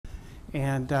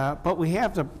And, but we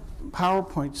have the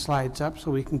PowerPoint slides up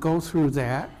so we can go through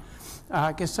that.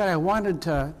 Like I said, I wanted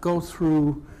to go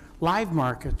through live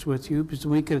markets with you because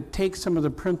we could take some of the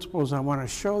principles I want to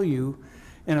show you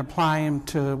and apply them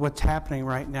to what's happening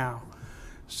right now.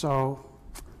 So,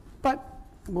 but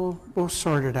we'll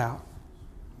sort it out.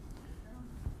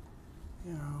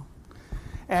 You know,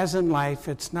 as in life,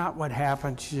 it's not what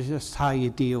happens, it's just how you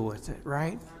deal with it,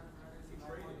 right?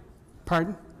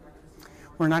 Pardon?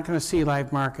 We're not going to see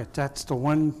live markets. That's the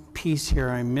one piece here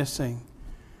I'm missing,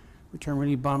 which I'm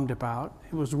really bummed about.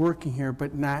 It was working here,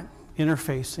 but not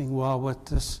interfacing well with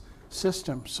this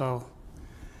system. So,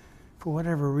 for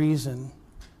whatever reason,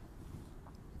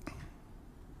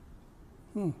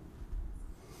 you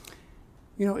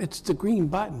know, it's the green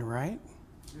button, right?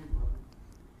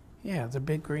 Yeah, the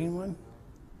big green one.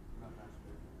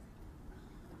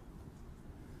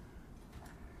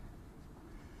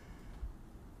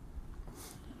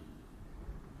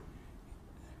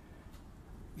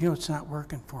 You know, it's not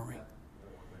working for me.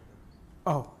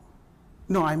 Oh,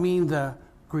 no, I mean the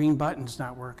green button's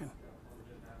not working.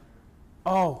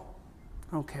 Oh,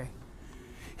 okay.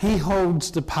 He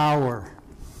holds the power.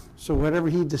 So whatever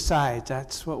he decides,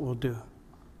 that's what we'll do.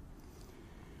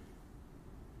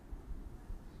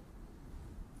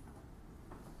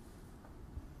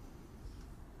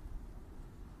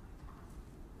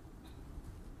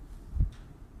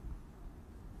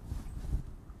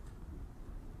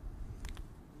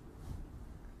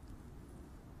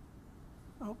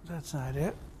 Oh, that's not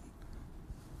it.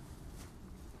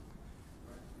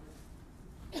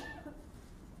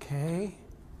 Okay.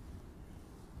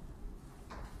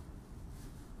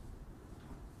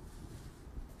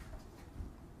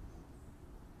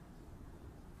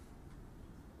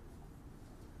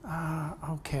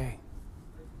 Okay.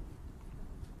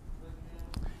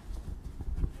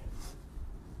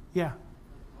 Yeah.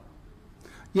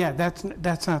 Yeah,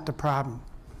 that's not the problem.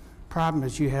 Problem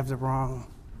is you have the wrong.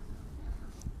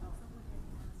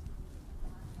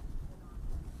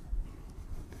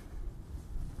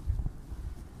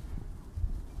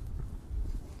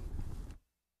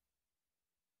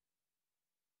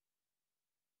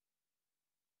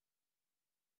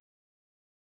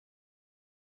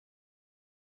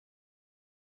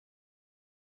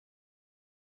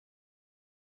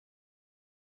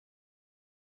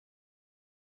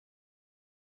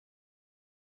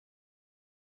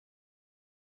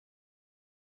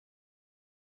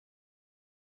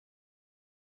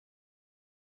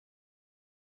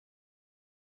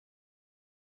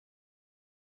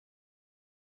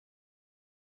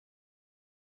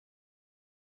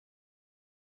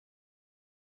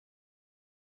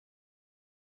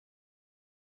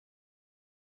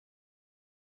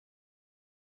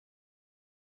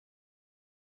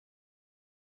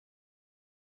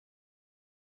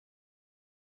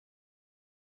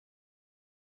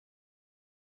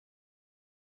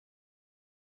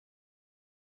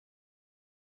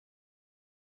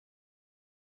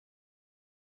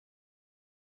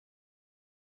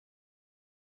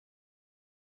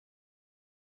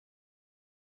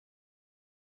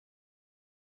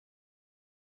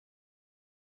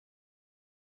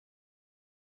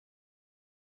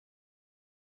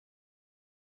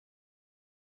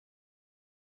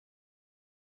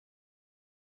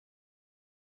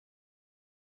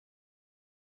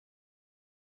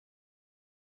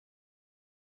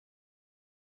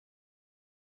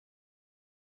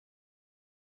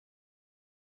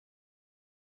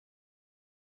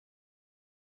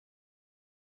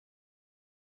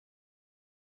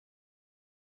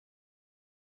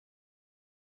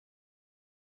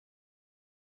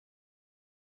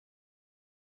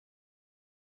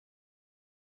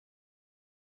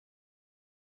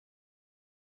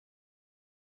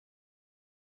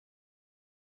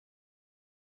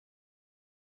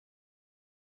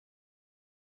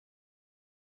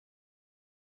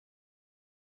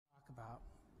 About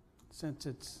since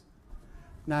it's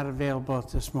not available at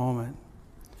this moment.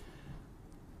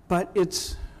 But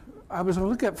I was going to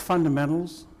look at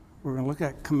fundamentals. We're going to look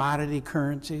at commodity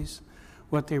currencies,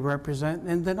 what they represent,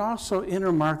 and then also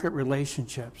intermarket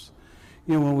relationships.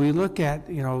 You know, when we look at,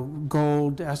 you know,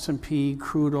 gold, S&P,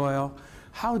 crude oil,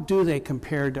 how do they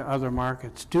compare to other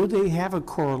markets? Do they have a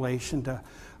correlation to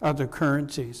other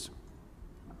currencies?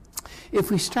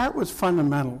 If we start with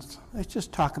fundamentals, let's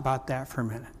just talk about that for a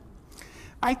minute.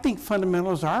 I think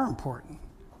fundamentals are important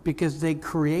because they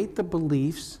create the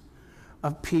beliefs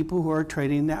of people who are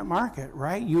trading that market,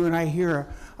 right? You and I hear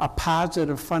a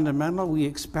positive fundamental, we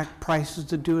expect prices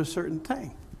to do a certain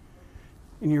thing.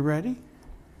 And you ready?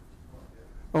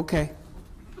 Okay.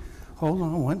 Hold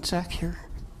on one sec here.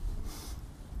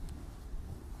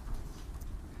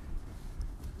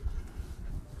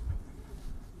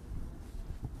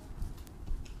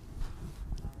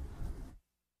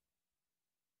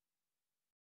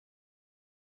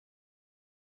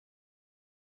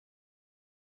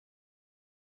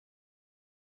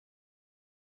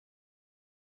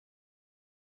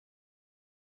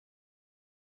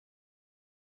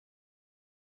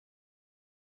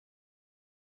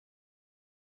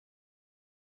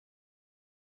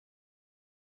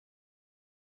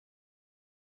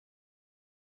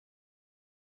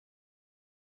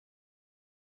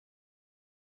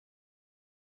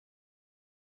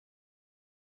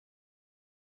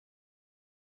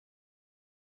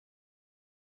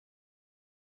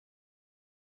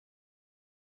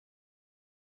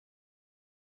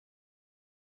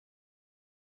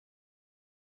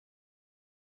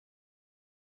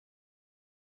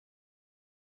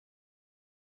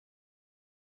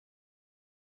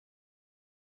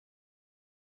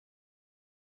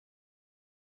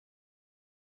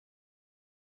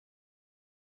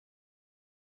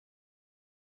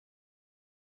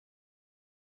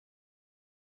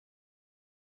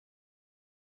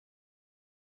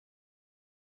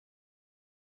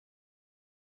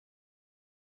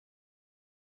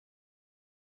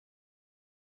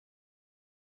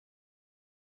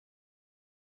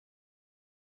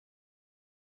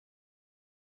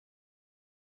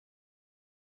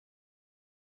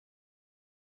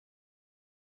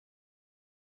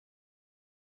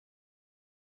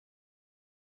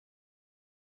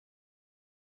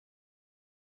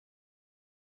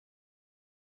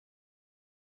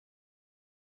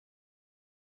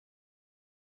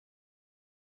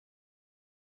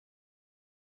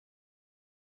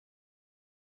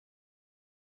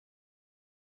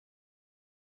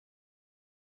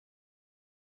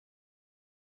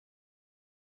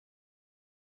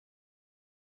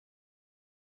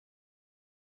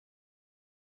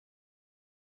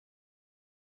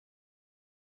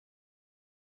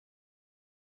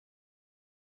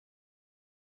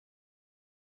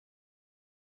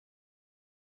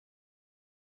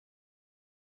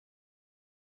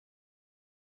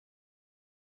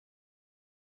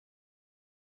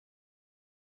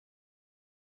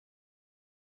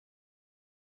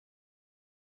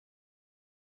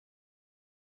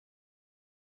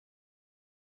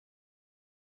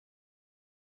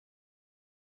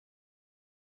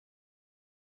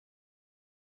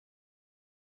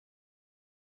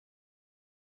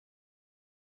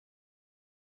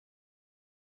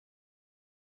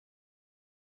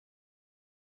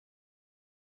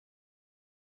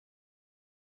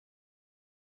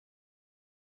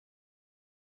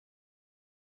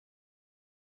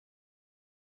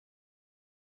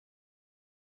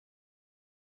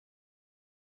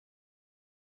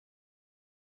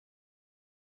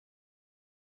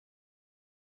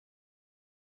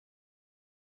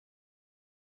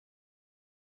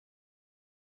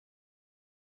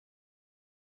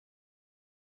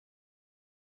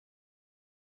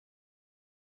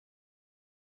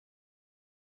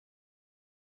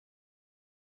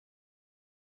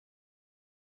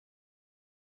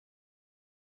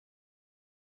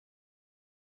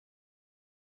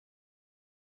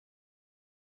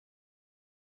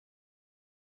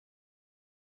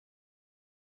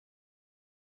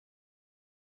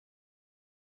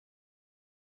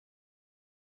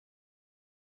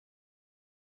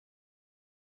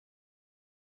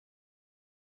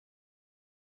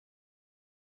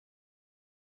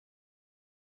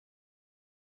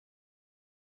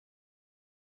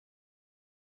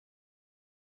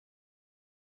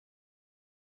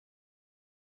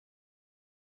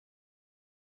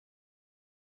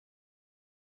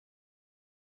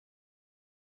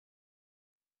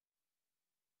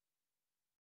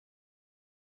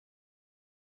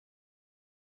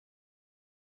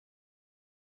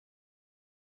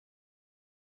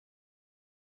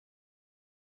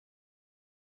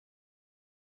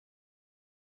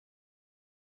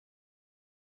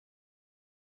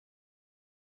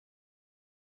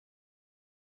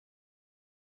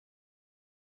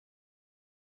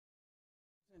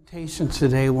 Presentations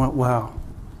today went well,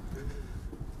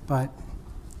 but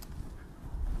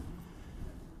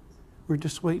we're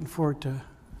just waiting for it to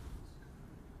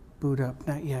boot up.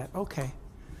 Not yet. Okay.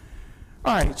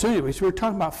 All right. So anyways, we're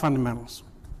talking about fundamentals.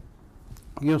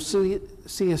 You'll see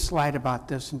a slide about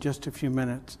this in just a few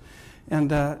minutes. And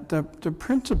the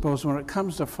principles when it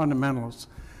comes to fundamentals,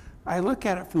 I look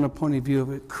at it from the point of view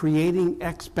of it creating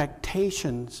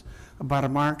expectations about a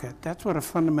market. That's what a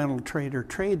fundamental trader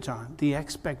trades on, the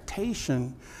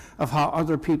expectation of how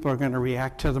other people are going to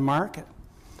react to the market.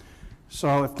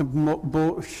 So if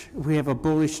we have a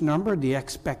bullish number, the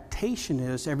expectation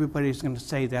is everybody's going to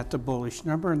say that's a bullish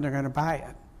number and they're going to buy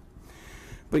it.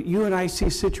 But you and I see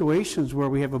situations where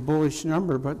we have a bullish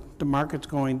number, but the market's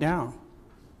going down.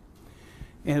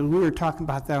 And we were talking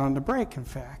about that on the break, in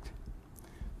fact.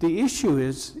 The issue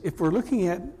is, if we're looking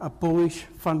at a bullish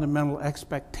fundamental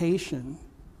expectation,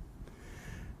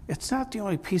 it's not the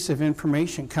only piece of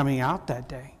information coming out that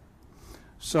day.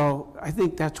 So I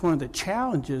think that's one of the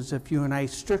challenges if you and I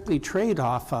strictly trade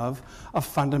off of a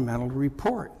fundamental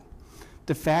report.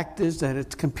 The fact is that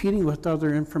it's competing with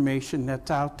other information that's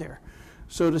out there.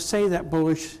 So to say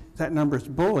that number is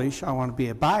bullish, I want to be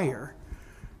a buyer.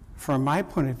 From my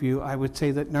point of view, I would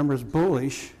say that number is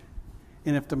bullish,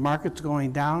 and if the market's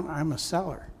going down, I'm a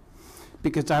seller.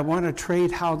 Because I want to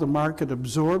trade how the market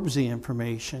absorbs the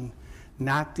information,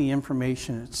 not the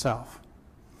information itself.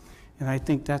 And I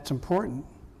think that's important,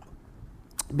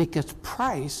 because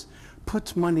price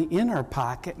puts money in our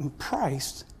pocket and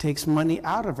price takes money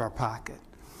out of our pocket.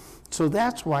 So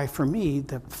that's why, for me,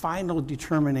 the final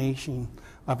determination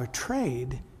of a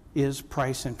trade is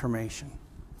price information,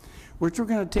 which we're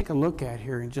going to take a look at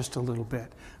here in just a little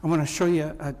bit. I want to show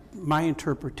you my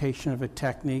interpretation of a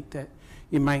technique that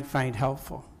you might find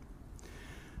helpful.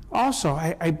 Also,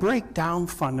 I break down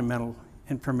fundamental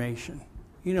information.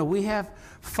 You know, we have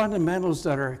fundamentals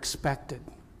that are expected,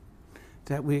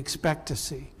 that we expect to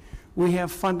see. We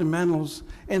have fundamentals,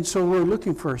 and so we're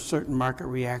looking for a certain market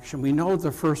reaction. We know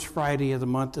the first Friday of the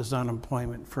month is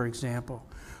unemployment, for example.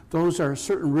 Those are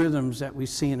certain rhythms that we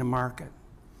see in the market.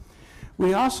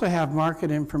 We also have market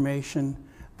information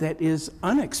that is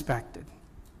unexpected,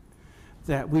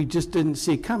 that we just didn't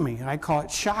see coming. I call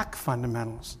it shock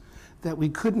fundamentals, that we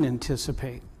couldn't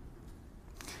anticipate.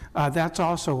 That's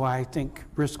also why I think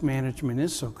risk management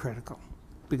is so critical,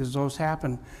 because those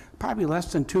happen probably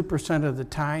less than 2% of the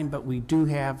time, but we do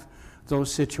have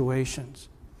those situations.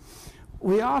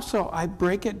 I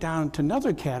break it down to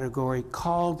another category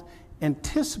called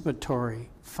anticipatory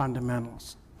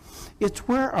fundamentals. It's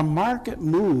where a market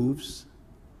moves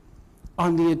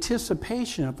on the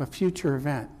anticipation of a future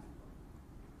event.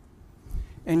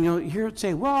 And you'll hear it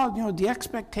say, well, you know, the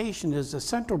expectation is the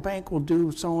central bank will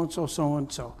do so-and-so,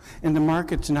 so-and-so, and the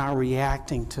market's now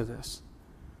reacting to this.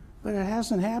 But it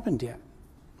hasn't happened yet.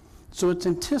 So it's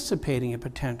anticipating a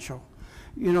potential.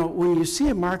 You know, when you see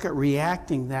a market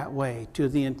reacting that way to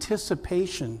the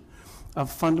anticipation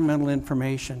of fundamental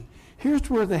information, here's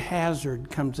where the hazard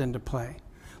comes into play.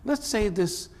 Let's say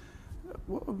this,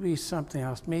 what would be something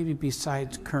else, maybe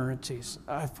besides currencies?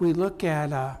 If we look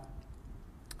at, how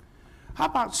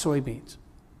about soybeans?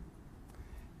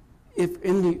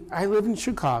 I live in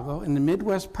Chicago, in the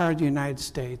Midwest part of the United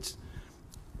States.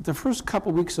 The first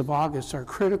couple weeks of August are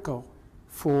critical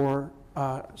for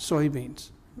soybeans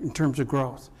in terms of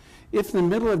growth. If in the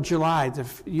middle of July, the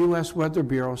U.S. Weather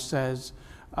Bureau says,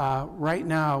 right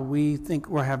now we think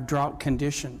we'll have drought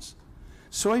conditions,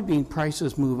 soybean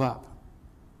prices move up.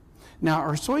 Now,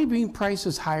 are soybean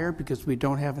prices higher because we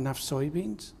don't have enough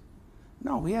soybeans?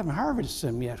 No, we haven't harvested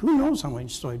them yet. Who knows how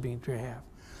much soybeans we have?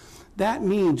 That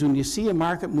means when you see a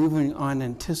market moving on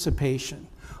anticipation,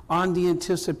 on the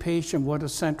anticipation what a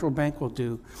central bank will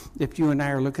do, if you and I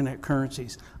are looking at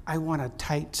currencies, I want a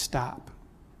tight stop.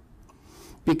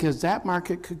 Because that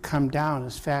market could come down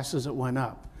as fast as it went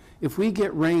up. If we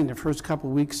get rain the first couple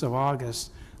weeks of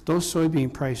August, those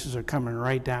soybean prices are coming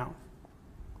right down.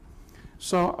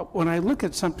 So when I look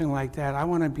at something like that, I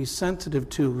want to be sensitive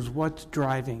to what's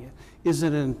driving it. Is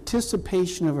it an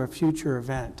anticipation of a future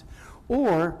event?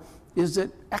 Or is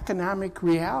it economic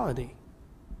reality?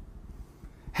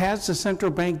 Has the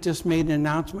central bank just made an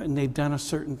announcement and they've done a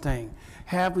certain thing?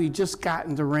 Have we just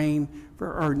gotten the rain,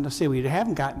 or let's say we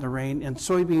haven't gotten the rain and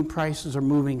soybean prices are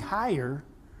moving higher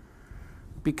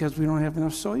because we don't have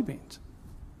enough soybeans?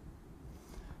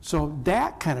 So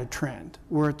that kind of trend,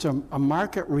 where it's a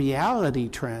market reality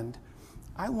trend,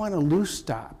 I want a loose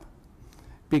stop,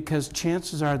 because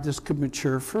chances are this could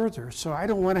mature further. So I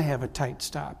don't want to have a tight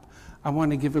stop. I want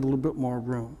to give it a little bit more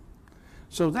room.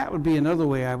 So that would be another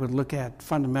way I would look at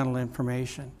fundamental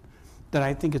information. that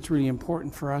I think it's really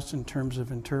important for us in terms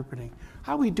of interpreting.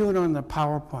 How are we doing on the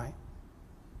PowerPoint?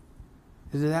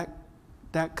 Did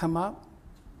that come up?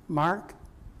 Mark?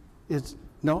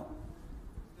 No?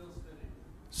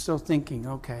 Still thinking,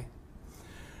 okay.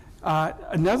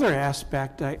 Another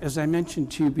aspect, as I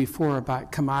mentioned to you before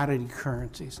about commodity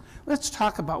currencies. Let's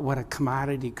talk about what a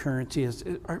commodity currency is.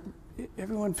 Are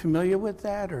everyone familiar with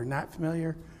that or not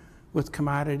familiar with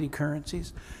commodity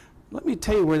currencies? Let me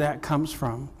tell you where that comes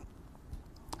from.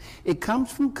 It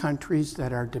comes from countries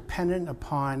that are dependent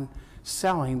upon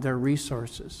selling their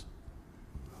resources.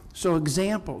 So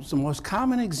examples, the most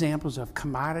common examples of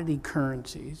commodity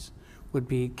currencies would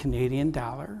be Canadian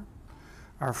dollar,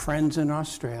 our friends in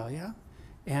Australia,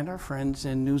 and our friends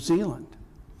in New Zealand.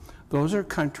 Those are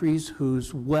countries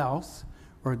whose wealth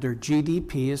or their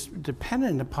GDP is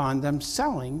dependent upon them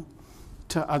selling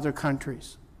to other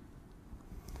countries.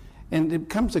 And it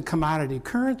becomes a commodity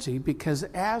currency because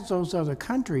as those other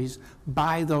countries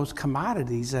buy those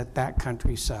commodities that that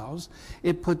country sells,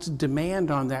 it puts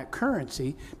demand on that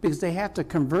currency because they have to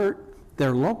convert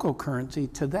their local currency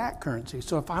to that currency.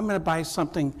 So if I'm going to buy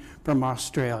something from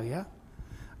Australia,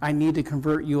 I need to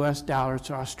convert US dollars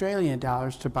to Australian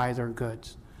dollars to buy their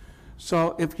goods.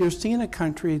 So if you're seeing a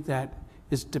country that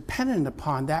is dependent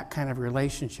upon that kind of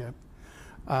relationship,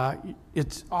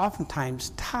 it's oftentimes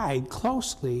tied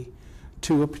closely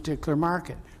to a particular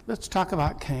market. Let's talk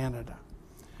about Canada.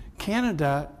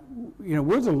 Canada,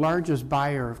 we're the largest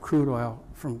buyer of crude oil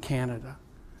from Canada.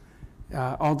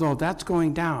 Although that's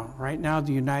going down. Right now,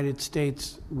 the United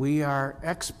States, we are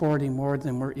exporting more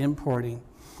than we're importing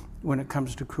when it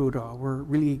comes to crude oil. We're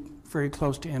really very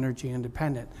close to energy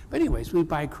independent. But anyways, we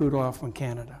buy crude oil from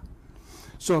Canada.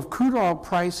 So if crude oil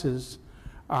prices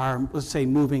are, let's say,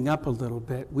 moving up a little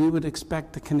bit, we would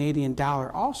expect the Canadian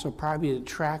dollar also probably to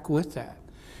track with that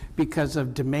because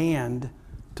of demand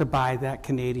to buy that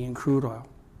Canadian crude oil.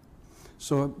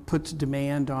 So it puts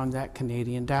demand on that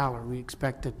Canadian dollar. We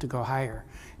expect it to go higher.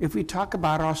 If we talk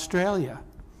about Australia,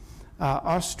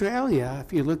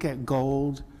 if you look at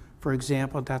gold, for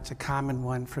example, that's a common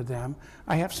one for them.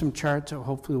 I have some charts that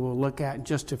hopefully we'll look at in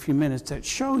just a few minutes that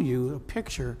show you a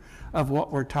picture of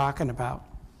what we're talking about.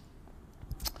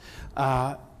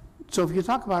 So if you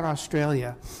talk about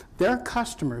Australia, their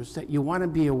customers that you want to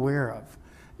be aware of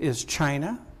is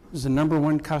China, is the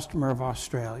 #1 customer of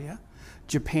Australia.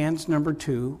 Japan's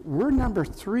 #2, we're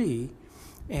 #3,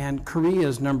 and Korea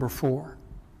is #4.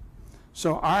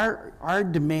 So our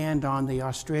demand on the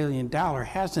Australian dollar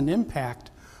has an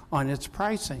impact on its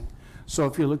pricing. So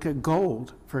if you look at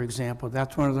gold, for example,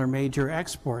 that's one of their major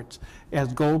exports.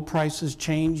 As gold prices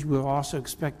change, we'll also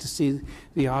expect to see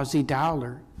the Aussie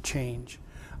dollar change.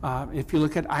 If you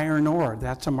look at iron ore,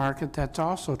 that's a market that's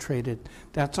also traded.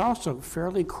 That's also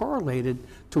fairly correlated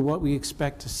to what we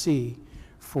expect to see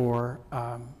for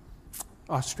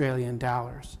Australian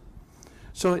dollars.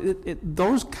 So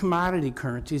those commodity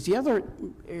currencies,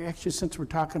 actually since we're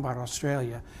talking about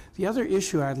Australia, the other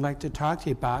issue I'd like to talk to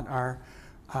you about are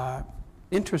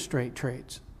interest rate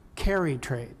trades, carry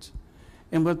trades.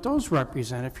 And what those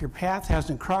represent, if your path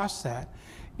hasn't crossed that,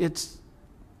 it's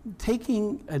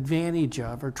taking advantage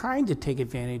of or trying to take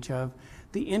advantage of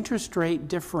the interest rate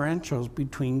differentials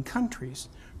between countries.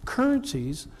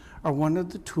 Currencies are one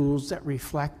of the tools that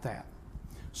reflect that.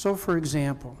 So for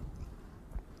example,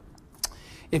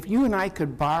 if you and I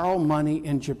could borrow money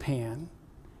in Japan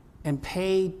and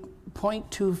pay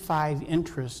 0.25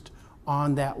 interest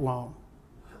on that loan,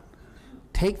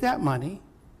 take that money,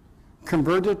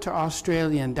 convert it to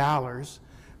Australian dollars,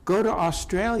 go to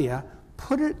Australia,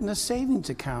 put it in a savings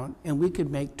account, and we could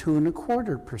make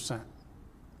 2.25%.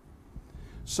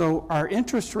 So our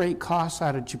interest rate cost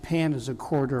out of Japan is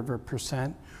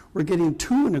 0.25%. We're getting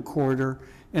 2.25%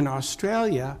 in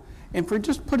Australia, and for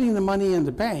just putting the money in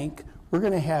the bank, we're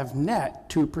going to have net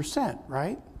 2%,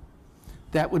 right?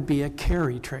 That would be a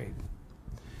carry trade.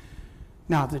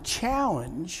 Now the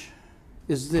challenge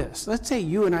is this. Let's say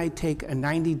you and I take a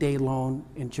 90-day loan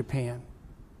in Japan.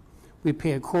 We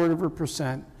pay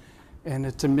 0.25%, and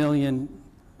it's $1 million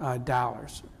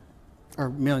or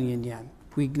million yen.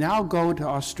 We now go to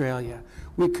Australia.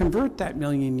 We convert that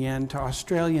million yen to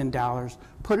Australian dollars,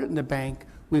 put it in the bank.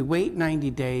 We wait 90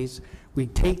 days. We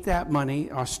take that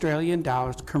money, Australian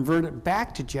dollars, convert it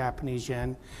back to Japanese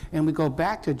yen, and we go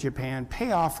back to Japan,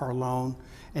 pay off our loan,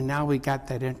 and now we got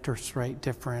that interest rate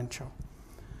differential.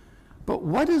 But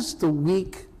what is the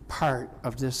weak part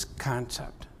of this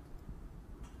concept?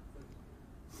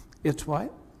 It's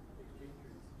what?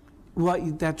 Well,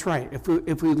 that's right.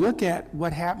 If we look at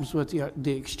what happens with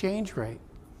the exchange rate,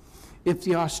 If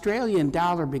the Australian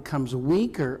dollar becomes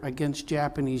weaker against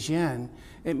Japanese yen,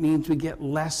 it means we get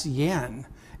less yen.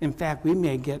 In fact, we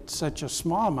may get such a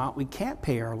small amount we can't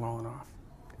pay our loan off,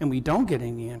 and we don't get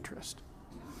any interest.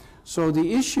 So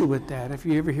the issue with that, if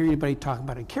you ever hear anybody talk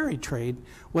about a carry trade,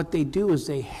 what they do is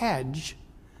they hedge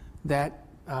that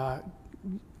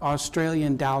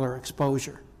Australian dollar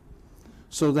exposure,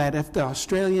 so that if the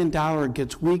Australian dollar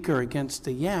gets weaker against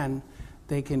the yen,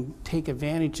 they can take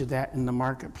advantage of that in the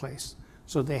marketplace.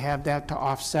 So they have that to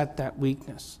offset that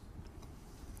weakness.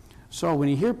 So when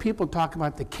you hear people talk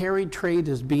about the carry trade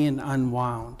as being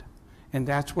unwound, and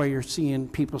that's why you're seeing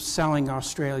people selling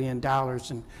Australian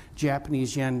dollars and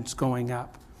Japanese yens going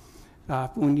up.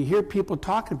 When you hear people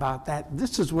talking about that,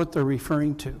 this is what they're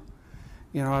referring to.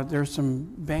 You know, there's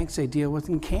some banks they deal with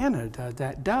in Canada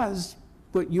that does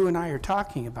what you and I are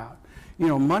talking about. You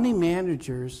know, money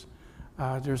managers,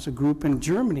 there's a group in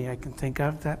Germany I can think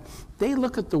of that they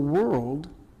look at the world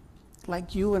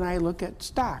like you and I look at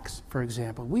stocks, for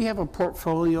example. We have a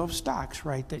portfolio of stocks,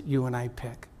 right, that you and I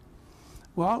pick.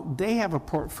 Well, they have a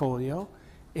portfolio,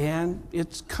 and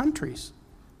it's countries.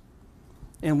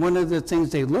 And one of the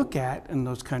things they look at in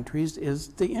those countries is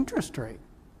the interest rate.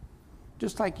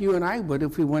 Just like you and I would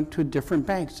if we went to different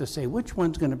banks to say, which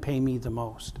one's going to pay me the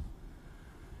most?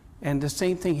 And the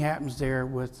same thing happens there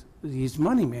with these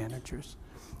money managers.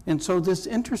 And so this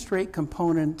interest rate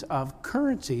component of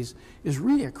currencies is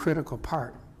really a critical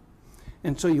part.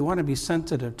 And so you want to be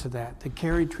sensitive to that. The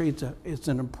carry trade is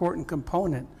an important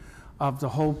component of the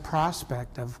whole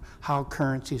prospect of how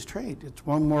currencies trade. It's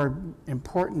one more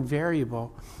important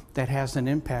variable that has an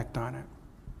impact on it.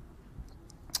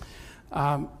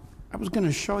 I was going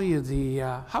to show you the,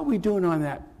 how are we doing on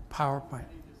that PowerPoint?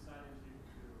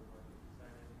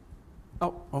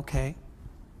 Oh, okay.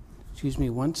 Excuse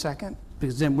me 1 second,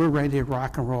 because then we're ready to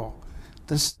rock and roll.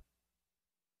 This.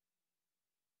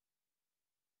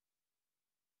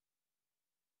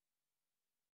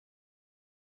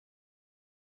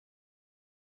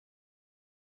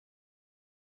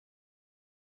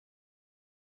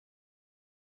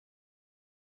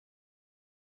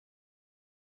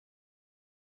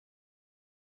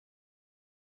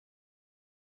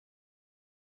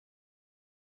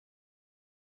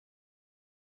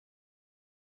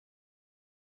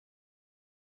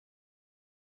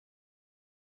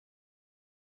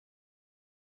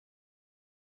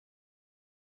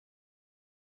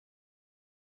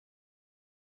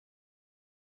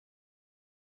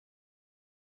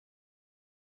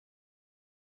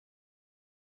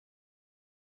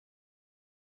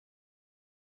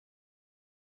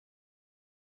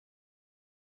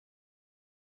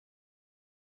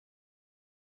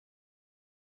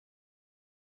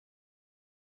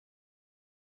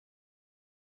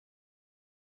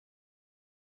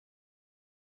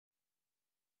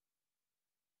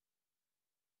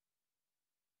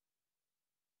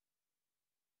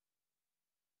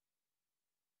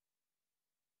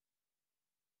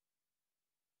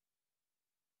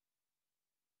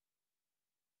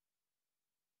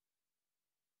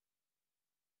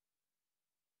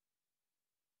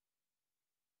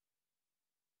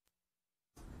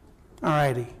 All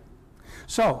righty.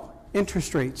 So,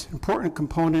 interest rates, important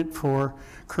component for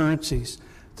currencies.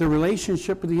 The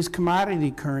relationship of these commodity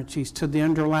currencies to the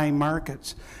underlying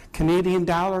markets. Canadian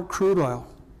dollar, crude oil.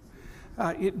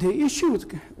 The issue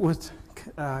with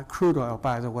crude oil,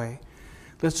 by the way,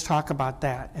 let's talk about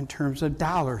that in terms of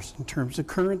dollars, in terms of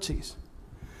currencies.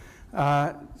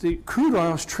 The crude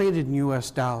oil is traded in US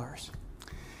dollars.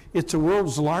 It's the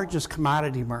world's largest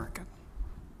commodity market.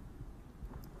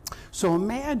 So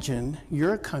imagine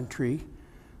you're a country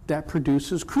that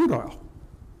produces crude oil.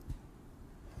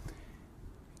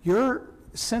 Your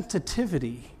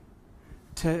sensitivity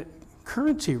to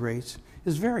currency rates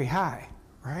is very high,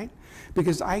 right?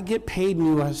 Because I get paid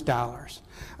in US dollars.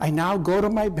 I now go to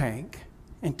my bank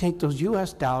and take those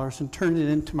US dollars and turn it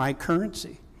into my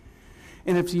currency.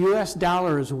 And if the US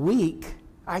dollar is weak,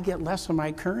 I get less of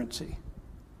my currency.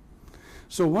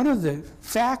 So one of the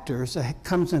factors that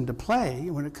comes into play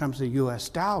when it comes to US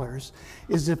dollars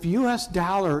is if US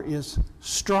dollar is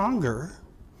stronger,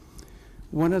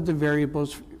 one of the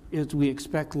variables is we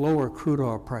expect lower crude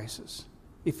oil prices.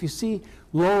 If you see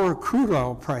lower crude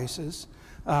oil prices,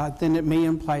 then it may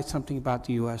imply something about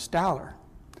the US dollar.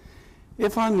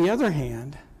 If on the other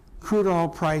hand, crude oil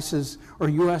prices or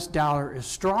US dollar is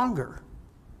stronger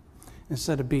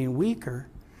instead of being weaker,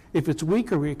 if it's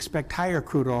weaker, we expect higher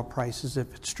crude oil prices.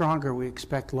 If it's stronger, we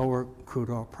expect lower crude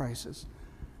oil prices.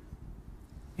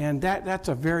 And that's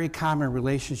a very common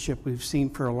relationship we've seen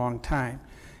for a long time.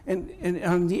 And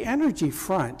on the energy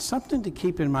front, something to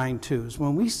keep in mind too is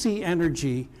when we see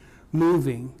energy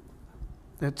moving,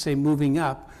 let's say moving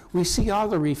up, we see all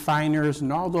the refiners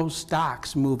and all those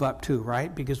stocks move up too,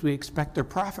 right? Because we expect their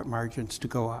profit margins to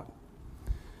go up.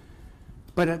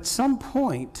 But at some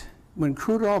point, when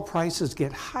crude oil prices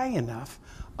get high enough,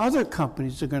 other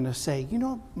companies are going to say, you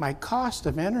know, my cost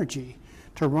of energy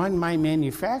to run my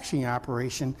manufacturing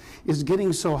operation is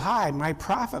getting so high, my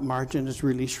profit margin is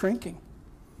really shrinking.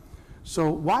 So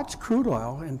watch crude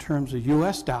oil in terms of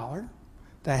US dollar,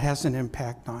 that has an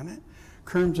impact on it.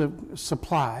 In terms of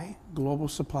supply, global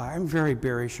supply, I'm very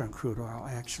bearish on crude oil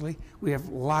actually. We have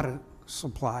a lot of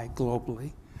supply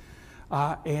globally.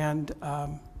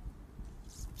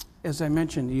 As I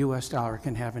mentioned, the US dollar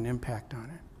can have an impact on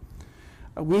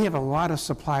it. We have a lot of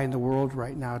supply in the world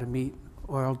right now to meet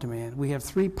oil demand. We have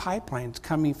 3 pipelines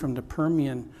coming from the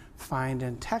Permian find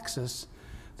in Texas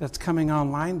that's coming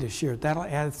online this year. That'll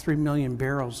add 3 million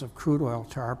barrels of crude oil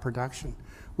to our production.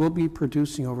 We'll be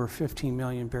producing over 15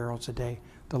 million barrels a day,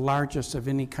 the largest of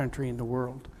any country in the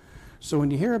world. So when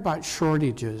you hear about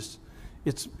shortages,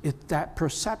 it's that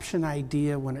perception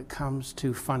idea when it comes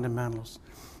to fundamentals.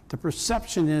 The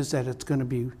perception is that it's going to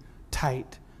be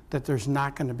tight, that there's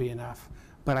not going to be enough.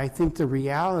 But I think the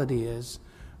reality is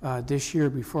this year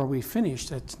before we finish,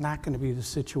 that's not going to be the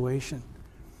situation.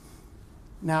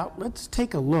 Now, let's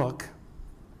take a look,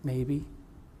 maybe,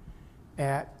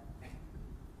 at,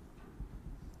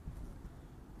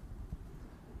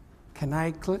 can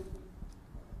I click?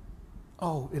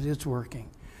 Oh, it is working.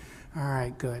 All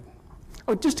right, good.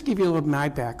 Oh, just to give you a little of my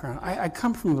background, I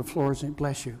come from the floors, and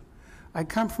bless you. I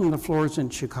come from the floors in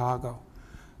Chicago.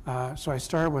 So I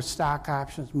started with stock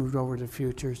options, moved over to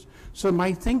futures. So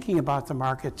my thinking about the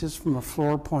market, just from a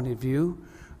floor point of view,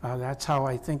 that's how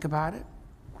I think about it.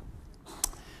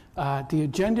 The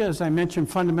agenda, as I mentioned,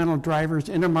 fundamental drivers,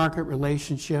 intermarket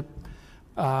relationship,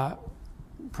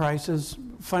 prices.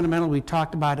 Fundamental, we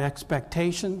talked about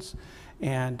expectations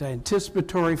and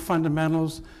anticipatory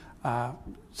fundamentals,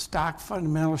 stock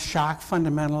fundamentals, shock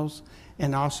fundamentals,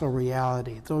 and also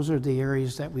reality. Those are the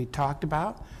areas that we talked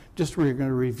about. Just we're going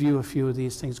to review a few of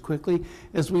these things quickly,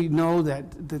 as we know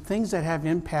that the things that have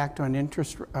impact on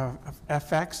interest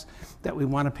FX that we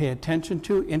want to pay attention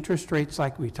to, interest rates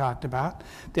like we talked about,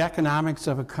 the economics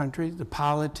of a country, the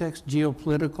politics,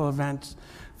 geopolitical events,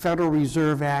 Federal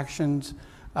Reserve actions,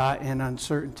 and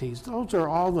uncertainties. Those are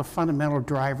all the fundamental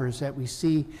drivers that we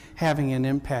see having an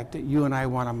impact that you and I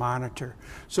want to monitor.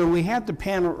 So we had the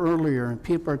panel earlier and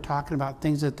people are talking about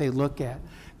things that they look at.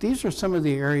 These are some of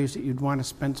the areas that you'd want to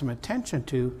spend some attention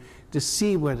to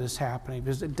see what is happening,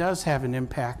 because it does have an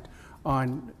impact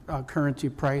on currency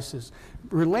prices.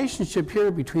 Relationship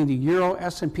here between the Euro,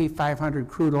 S&P 500,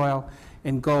 crude oil,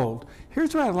 and gold.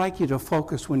 Here's what I'd like you to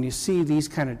focus when you see these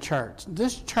kind of charts.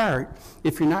 This chart,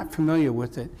 if you're not familiar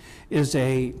with it, is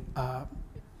a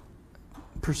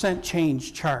percent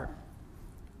change chart.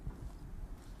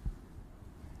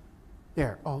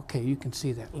 There, okay, you can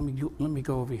see that. Let me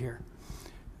go over here.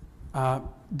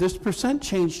 This percent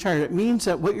change chart, it means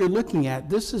that what you're looking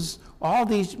at, this is all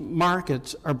these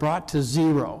markets are brought to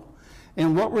zero.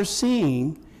 And what we're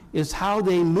seeing is how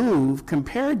they move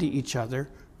compared to each other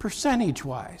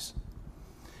percentage-wise.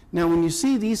 Now, when you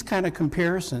see these kind of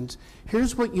comparisons,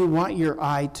 here's what you want your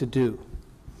eye to do.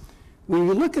 When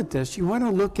you look at this, you want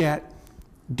to look at,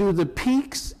 do the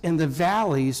peaks and the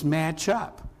valleys match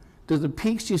up? Do the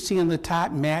peaks you see on the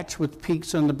top match with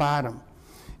peaks on the bottom?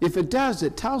 If it does,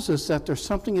 it tells us that there's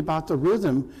something about the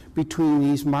rhythm between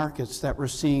these markets that we're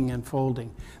seeing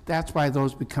unfolding. That's why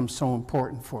those become so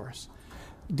important for us.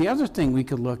 The other thing we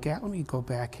could look at, let me go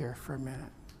back here for a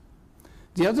minute.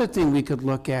 The other thing we could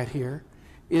look at here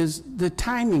is the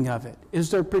timing of it.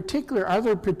 Are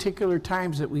there particular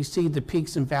times that we see the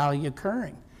peaks and valley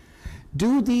occurring?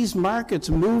 Do these markets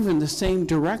move in the same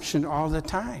direction all the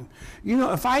time? You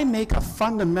know, if I make a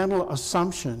fundamental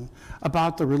assumption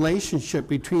about the relationship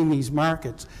between these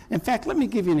markets, in fact, let me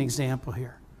give you an example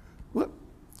here.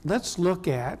 Let's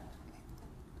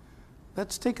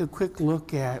take a quick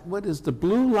look at what is the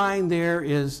blue line there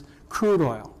is crude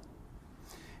oil.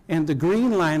 And the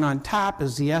green line on top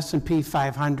is the S&P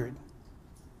 500.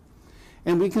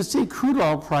 And we can see crude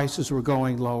oil prices were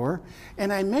going lower.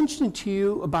 And I mentioned to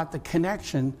you about the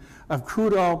connection of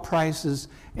crude oil prices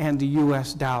and the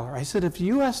US dollar. I said if the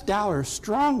US dollar is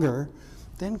stronger,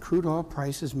 then crude oil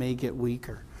prices may get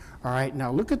weaker. All right, now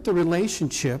look at the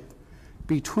relationship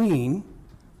between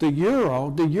the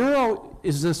euro. The euro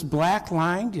is this black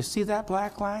line. Do you see that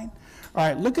black line? All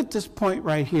right, look at this point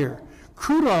right here.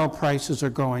 Crude oil prices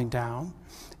are going down.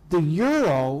 The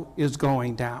euro is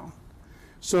going down.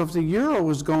 So if the euro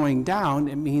is going down,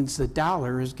 it means the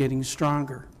dollar is getting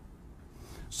stronger.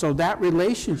 So that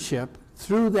relationship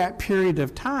through that period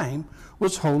of time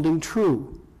was holding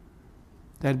true.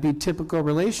 That'd be typical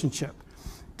relationship.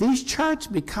 These charts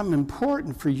become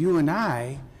important for you and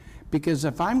I because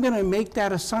if I'm going to make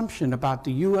that assumption about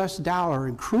the US dollar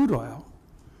and crude oil,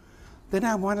 then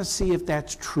I want to see if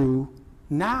that's true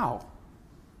now.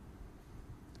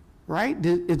 Right?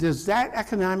 Does that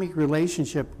economic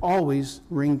relationship always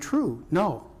ring true?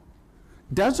 No.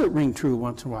 Does it ring true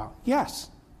once in a while? Yes.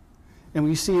 And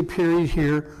we see a period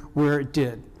here where it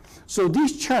did. So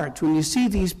these charts, when you see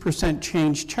these percent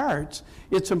change charts,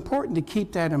 it's important to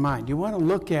keep that in mind. You want to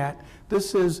look at,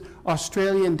 this is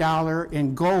Australian dollar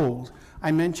and gold.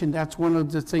 I mentioned that's one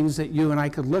of the things that you and I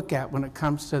could look at when it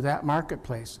comes to that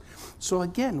marketplace. So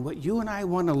again, what you and I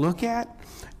want to look at,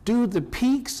 do the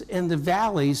peaks and the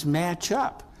valleys match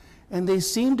up? And they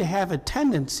seem to have a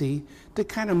tendency to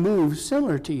kind of move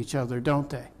similar to each other, don't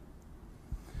they?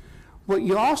 What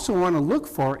you also want to look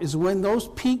for is when those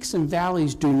peaks and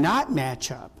valleys do not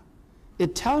match up,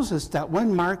 it tells us that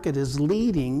one market is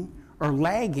leading or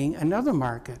lagging another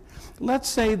market. Let's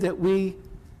say that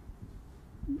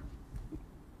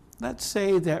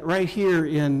right here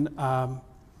in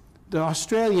the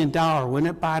Australian dollar, when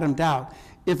it bottomed out,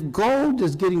 if gold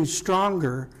is getting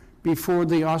stronger before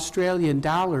the Australian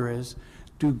dollar is,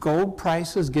 do gold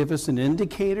prices give us an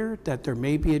indicator that there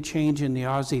may be a change in the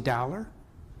Aussie dollar?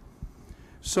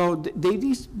 So they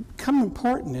become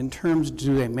important in terms,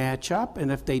 do they match up?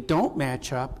 And if they don't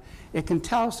match up, it can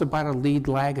tell us about a lead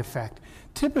lag effect.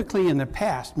 Typically in the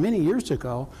past, many years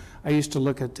ago, I used to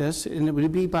look at this and it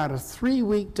would be about a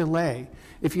 3-week delay.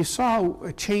 If you saw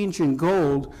a change in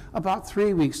gold, about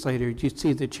 3 weeks later, you'd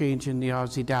see the change in the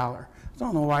Aussie dollar. I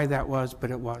don't know why that was, but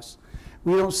it was.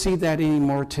 We don't see that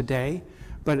anymore today,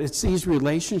 but it's these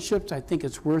relationships I think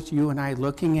it's worth you and I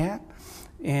looking at.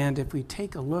 And if we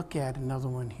take a look at another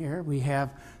one here, we have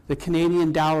the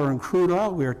Canadian dollar and crude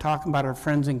oil. We were talking about our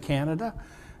friends in Canada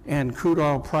and crude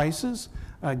oil prices.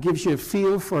 Gives you a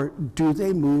feel for, do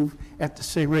they move at the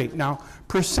same rate? Now,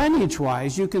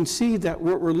 percentage-wise, you can see that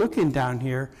what we're looking down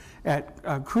here at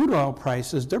crude oil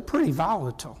prices, they're pretty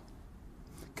volatile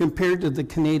compared to the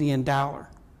Canadian dollar.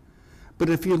 But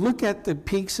if you look at the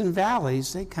peaks and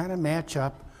valleys, they kind of match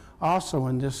up also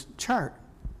in this chart.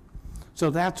 So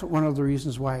that's one of the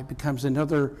reasons why it becomes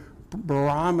another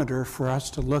barometer for us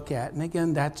to look at. And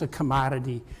again, that's a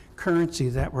commodity currency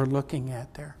that we're looking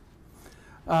at there.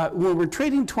 When we're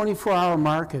trading 24-hour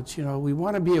markets, you know, we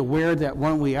want to be aware that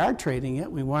when we are trading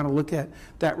it, we want to look at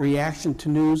that reaction to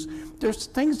news. There's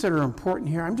things that are important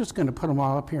here. I'm just going to put them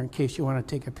all up here in case you want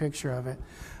to take a picture of it.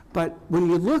 But when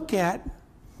you look at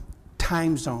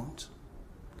time zones,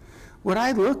 what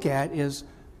I look at is,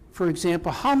 for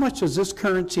example, how much does this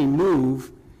currency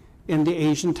move in the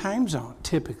Asian time zone,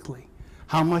 typically?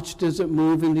 How much does it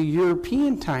move in the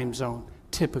European time zone,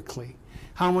 typically?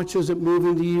 How much does it move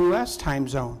in the US time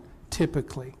zone,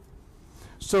 typically?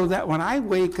 So that when I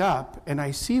wake up and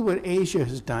I see what Asia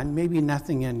has done, maybe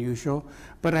nothing unusual,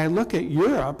 but I look at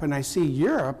Europe and I see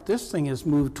Europe, this thing has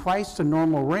moved twice the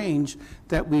normal range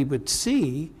that we would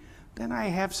see, then I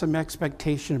have some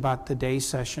expectation about the day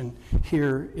session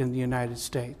here in the United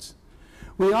States.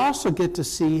 We also get to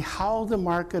see how the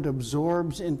market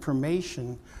absorbs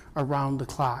information around the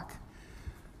clock.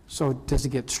 So does it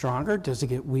get stronger? Does it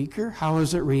get weaker? How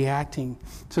is it reacting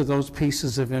to those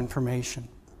pieces of information?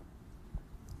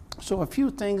 So a few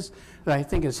things that I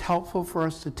think is helpful for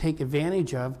us to take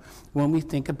advantage of when we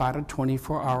think about a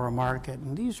 24-hour market.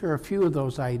 And these are a few of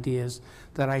those ideas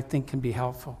that I think can be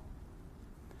helpful.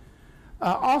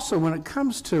 Also, when it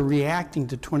comes to reacting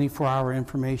to 24-hour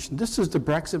information, this is the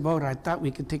Brexit vote. I thought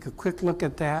we could take a quick look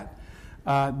at that.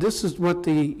 This is what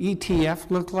the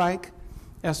ETF looked like.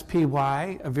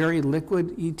 SPY, a very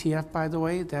liquid ETF, by the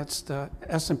way. That's the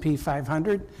S&P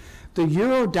 500. The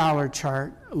euro-dollar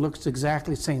chart looks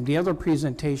exactly the same. The other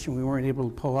presentation we weren't able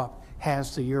to pull up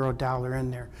has the euro-dollar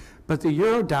in there. But the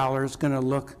euro-dollar is going to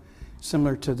look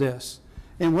similar to this.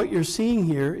 And what you're seeing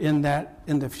here in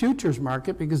the futures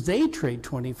market, because they trade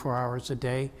 24 hours a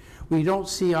day, we don't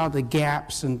see all the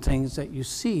gaps and things that you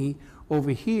see over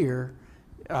here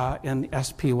in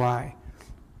SPY.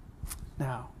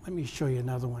 Now, let me show you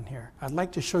another one here. I'd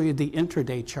like to show you the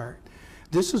intraday chart.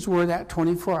 This is where that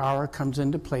 24-hour comes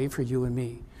into play for you and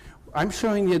me. I'm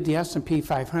showing you the S&P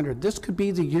 500. This could be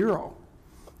the euro.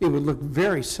 It would look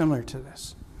very similar to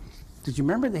this. Did you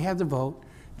remember they had the vote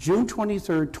June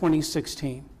 23rd,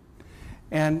 2016?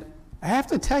 And I have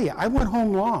to tell you, I went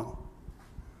home long.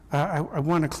 I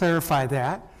want to clarify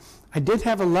that. I did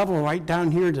have a level right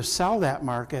down here to sell that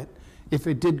market if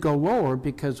it did go lower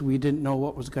because we didn't know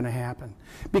what was going to happen.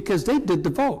 Because they did the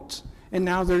votes. And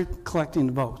now they're collecting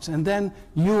the votes. And then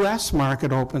U.S.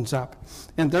 market opens up,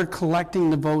 and they're collecting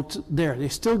the votes there. They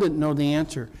still didn't know the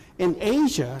answer. In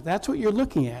Asia, that's what you're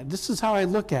looking at. This is how I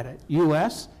look at it.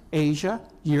 U.S., Asia,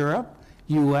 Europe,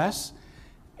 U.S.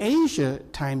 Asia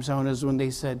time zone is when they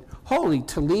said, holy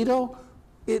Toledo,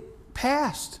 it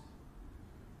passed.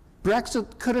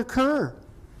 Brexit could occur.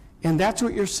 And that's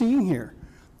what you're seeing here.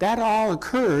 That all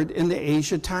occurred in the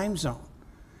Asia time zone.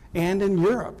 And in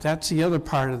Europe, that's the other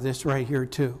part of this right here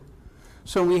too.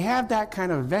 So we have that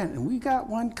kind of event, and we got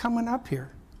one coming up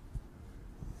here.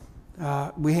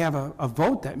 We have a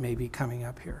vote that may be coming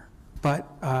up here. But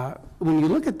when you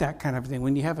look at that kind of thing,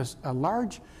 when you have a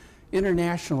large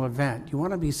international event, you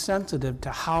want to be sensitive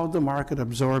to how the market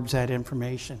absorbs that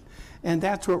information. And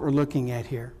that's what we're looking at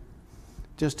here,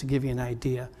 just to give you an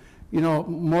idea. You know,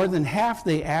 more than half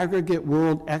the aggregate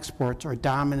world exports are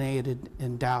dominated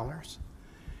in dollars.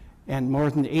 And more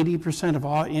than 80% of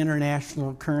all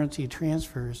international currency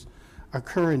transfers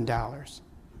occur in dollars.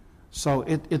 So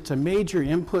it's a major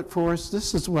input for us.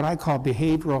 This is what I call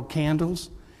behavioral candles.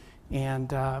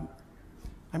 And I'm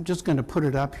just going to put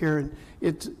it up here.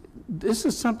 This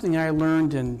is something I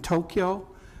learned in Tokyo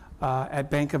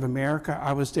at Bank of America.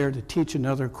 I was there to teach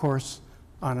another course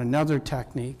on another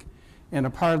technique. And a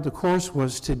part of the course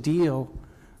was to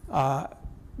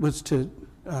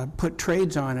put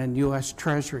trades on in U.S.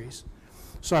 Treasuries.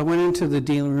 So I went into the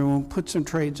dealing room, put some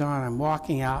trades on, I'm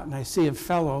walking out, and I see a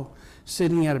fellow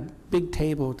sitting at a big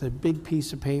table with a big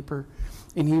piece of paper,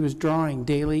 and he was drawing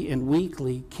daily and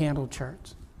weekly candle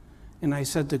charts. And I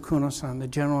said to Kuno-san, the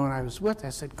gentleman I was with, I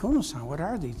said, Kuno-san, what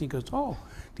are these? He goes, oh,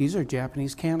 these are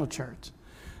Japanese candle charts.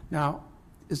 Now,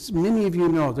 as many of you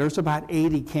know, there's about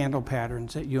 80 candle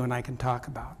patterns that you and I can talk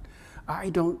about.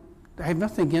 I have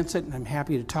nothing against it, and I'm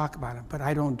happy to talk about it, but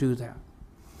I don't do that.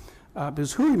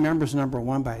 Because who remembers number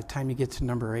 1 by the time you get to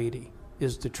number 80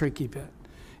 is the tricky bit.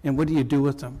 And what do you do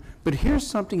with them? But here's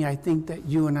something I think that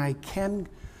you and I can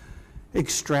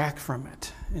extract from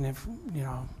it. And if, you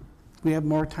know, we have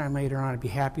more time later on, I'd be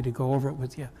happy to go over it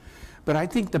with you. But I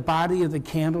think the body of the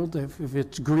candle, if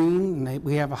it's green and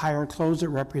we have a higher close, it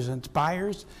represents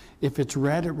buyers. If it's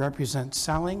red, it represents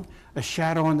selling. A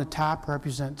shadow on the top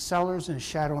represents sellers, and a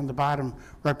shadow on the bottom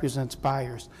represents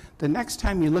buyers. The next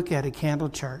time you look at a candle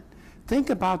chart, think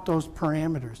about those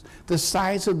parameters. The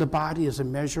size of the body is a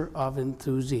measure of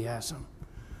enthusiasm.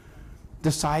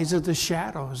 The size of the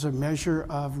shadow is a measure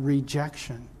of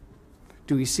rejection.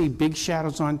 Do we see big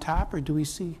shadows on top, or do we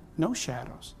see no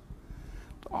shadows?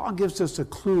 All gives us a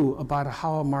clue about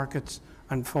how a market's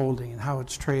unfolding and how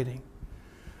it's trading.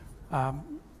 I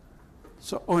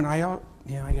got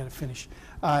to finish.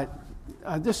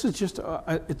 This is just,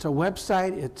 it's a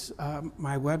website. It's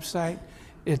my website.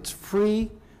 It's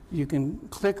free. You can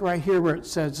click right here where it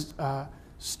says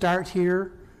start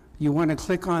here. You want to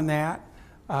click on that.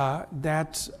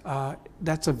 That's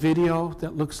a video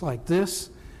that looks like this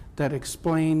that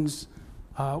explains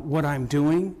what I'm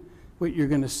doing. What you're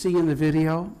going to see in the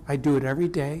video, I do it every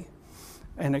day,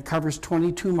 and it covers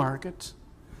 22 markets.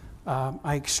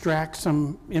 I extract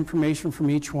some information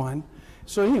from each one.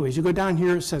 So anyways, you go down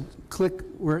here, it says click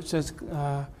where it says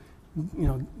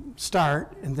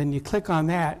start, and then you click on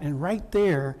that, and right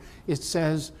there it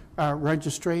says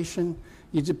registration.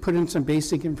 You just put in some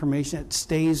basic information. It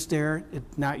stays there.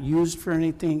 It's not used for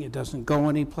anything. It doesn't go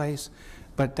anyplace,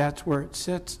 but that's where it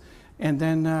sits. And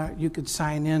then you could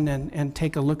sign in and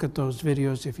take a look at those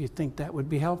videos if you think that would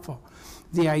be helpful.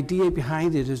 The idea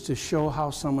behind it is to show how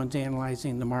someone's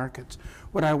analyzing the markets.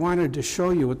 What I wanted to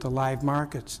show you with the live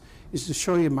markets is to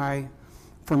show you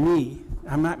for me,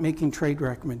 I'm not making trade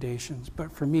recommendations,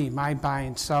 but for me, my buy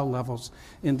and sell levels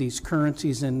in these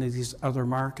currencies and these other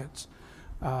markets.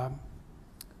 But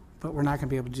we're not going to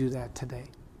be able to do that today.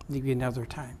 Maybe another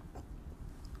time.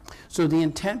 So the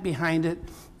intent behind it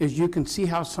is you can see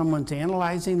how someone's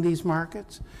analyzing these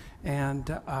markets, and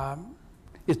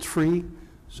it's free,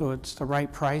 so it's the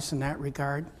right price in that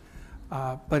regard.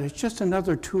 But it's just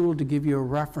another tool to give you a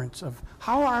reference of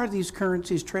how are these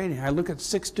currencies trading. I look at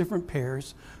 6 different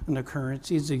pairs in the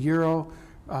currencies: the euro,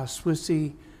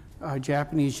 Swissy,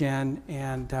 Japanese yen,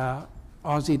 and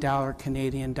Aussie dollar,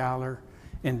 Canadian dollar,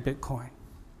 and Bitcoin.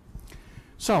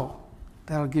 So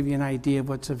that'll give you an idea of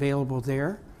what's available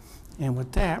there. And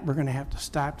with that, we're going to have to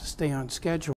stop to stay on schedule.